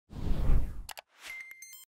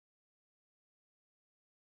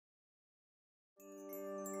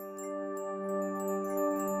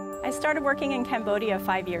I started working in Cambodia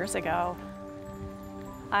 5 years ago.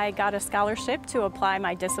 I got a scholarship to apply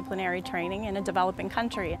my disciplinary training in a developing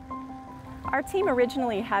country. Our team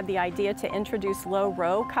originally had the idea to introduce low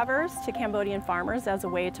row covers to Cambodian farmers as a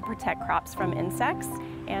way to protect crops from insects.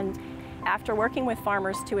 And after working with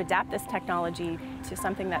farmers to adapt this technology to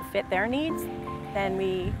something that fit their needs, then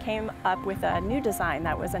we came up with a new design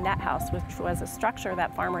that was a net house, which was a structure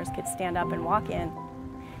that farmers could stand up and walk in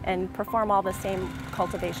and perform all the same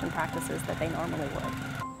cultivation practices that they normally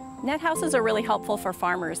would. Net houses are really helpful for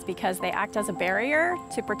farmers because they act as a barrier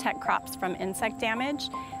to protect crops from insect damage.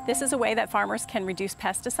 This is a way that farmers can reduce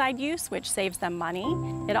pesticide use, which saves them money.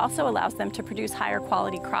 It also allows them to produce higher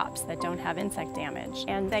quality crops that don't have insect damage,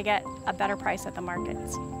 and they get a better price at the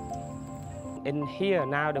markets. In here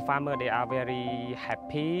now, the farmer they are very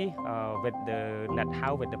happy with the net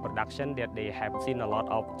house, with the production that they have seen a lot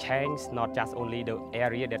of change, not just only the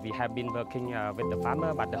area that we have been working with the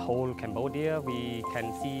farmer, but the whole Cambodia. We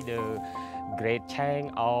can see the great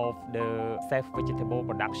change of the safe vegetable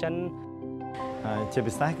production. ជា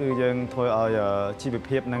ពិសេសគឺយើងធ្វើឲ្យជីវ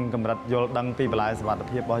ភាពនិងកម្រិតយល់ដឹងពីបន្លែសុវត្ថិ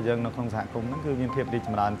ភាពរបស់យើងនៅក្នុងសហគមន៍ហ្នឹងគឺមានភាពរីកច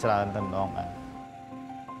ម្រើនច្រើនតែម្ដងបាទ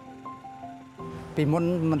ពីមុន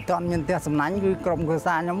មិនទាន់មានផ្ទះសំណាញ់គឺក្រុមគ្រួ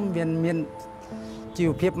សារខ្ញុំមានជី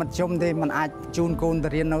វភាពមធ្យមទេមិនអាចជូនកូនទៅ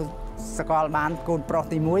រៀននៅសាកលបានកូនប្រុស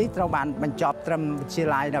ទី1ត្រូវបានបញ្ចប់ត្រឹមវិទ្យា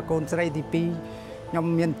ល័យដល់កូនស្រីទី2ខ្ញុំ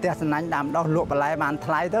មានផ្ទះសំណាញ់ដាំដុះលក់បន្លែបាន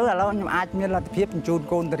ថ្លៃទៅឥឡូវខ្ញុំអាចមានលទ្ធភាពបញ្ជូន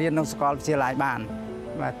កូនទៅរៀននៅសាកលវិទ្យាល័យបាន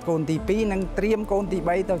បាទកូនទី2និងត្រៀមកូនទី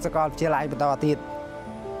3ទៅសាកលវិទ្យាល័យបន្តទៀត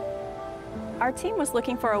Our team was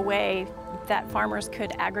looking for a way that farmers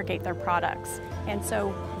could aggregate their products, and so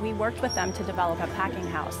we worked with them to develop a packing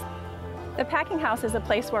house. The packing house is a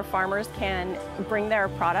place where farmers can bring their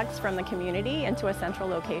products from the community into a central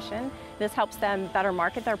location. This helps them better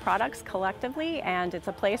market their products collectively, and it's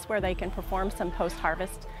a place where they can perform some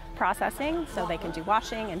post-harvest processing, so they can do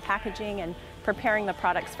washing and packaging and preparing the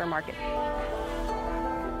products for market.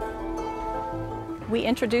 We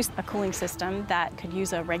introduced a cooling system that could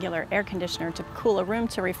use a regular air conditioner to cool a room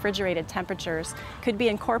to refrigerated temperatures, could be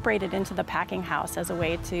incorporated into the packing house as a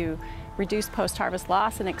way to reduce post-harvest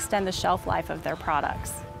loss and extend the shelf life of their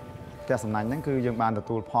products. ផ្ទះសំណាញ់ហ្នឹងគឺយើងបានទ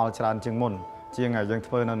ទួលផលច្រើនជាងមុនជាងយើង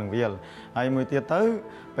ធ្វើនៅនឹងវាលហើយមួយទៀតទៅ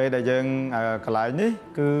ពេលដែលយើងកន្លែងនេះ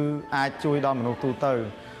គឺអាចជួយដល់មនុស្សទូទៅ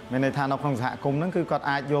មានន័យថានៅក្នុងសហគមន៍ហ្នឹងគឺគាត់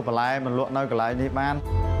អាចយកបន្លែមកលក់នៅកន្លែងនេះបាន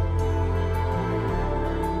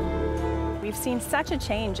We've seen such a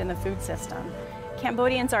change in the food system.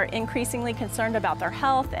 Cambodians are increasingly concerned about their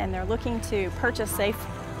health, and they're looking to purchase safe,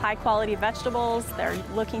 high-quality vegetables. They're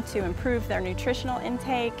looking to improve their nutritional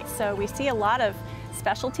intake. So we see a lot of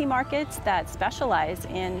specialty markets that specialize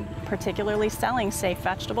in particularly selling safe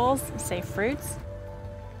vegetables, safe fruits.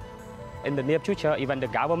 In the near future, even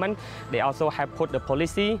the government, they also have put the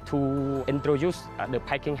policy to introduce the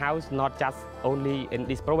packing house, not just only in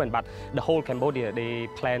this province, but the whole Cambodia. They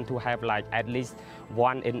plan to have like at least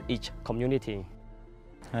one in each community.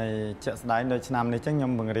 ហើយជាក់ស្ដែងនៅឆ្នាំនេះចឹងខ្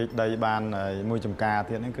ញុំបង្រៀនដីបានមួយចំការ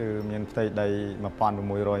ទៀតហ្នឹងគឺមានផ្ទៃដី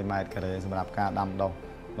 1600 ម៉ែត្រការ៉េសម្រាប់ការដាំដុះ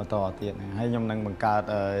បន្តទៀតហើយខ្ញុំនឹងបង្កើត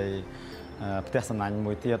ផ្ទះសំណាញ់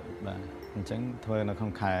មួយទៀតបាទអញ្ចឹងធ្វើនៅក្នុ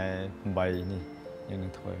ងខែ8នេះ យើងនឹ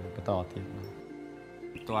ងធ្វើបន្តទៀត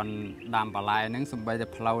តន់ដាំបន្លែហ្នឹងសំបីតែ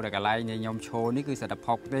ផ្លូវដែលកន្លែងខ្ញុំឈរនេះគឺសិតតែ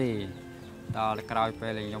ផុកទេដល់ក្រោយពេ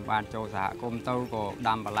លខ្ញុំបានចូលសហគមន៍ទៅក៏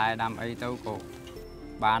ដាំបន្លែដាំអីទៅក៏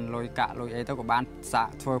បានលុយកាក់លុយអីទៅក៏បានសា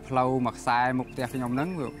ក់ធ្វើផ្លូវមួយខ្សែមុខផ្ទះខ្ញុំហ្នឹង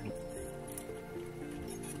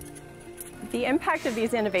The impact of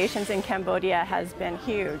these innovations in Cambodia has been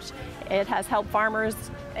huge. It has helped farmers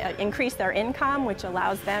increase their income, which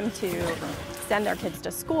allows them to send their kids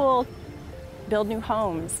to school, build new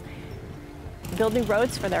homes, build new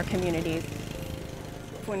roads for their communities.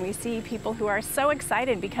 When we see people who are so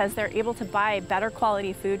excited because they're able to buy better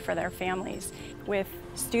quality food for their families, with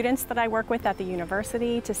students that I work with at the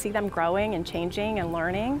university, to see them growing and changing and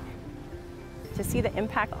learning, to see the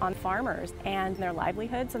impact on farmers and their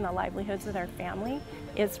livelihoods and the livelihoods of their family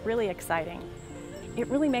is really exciting. It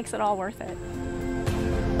really makes it all worth it.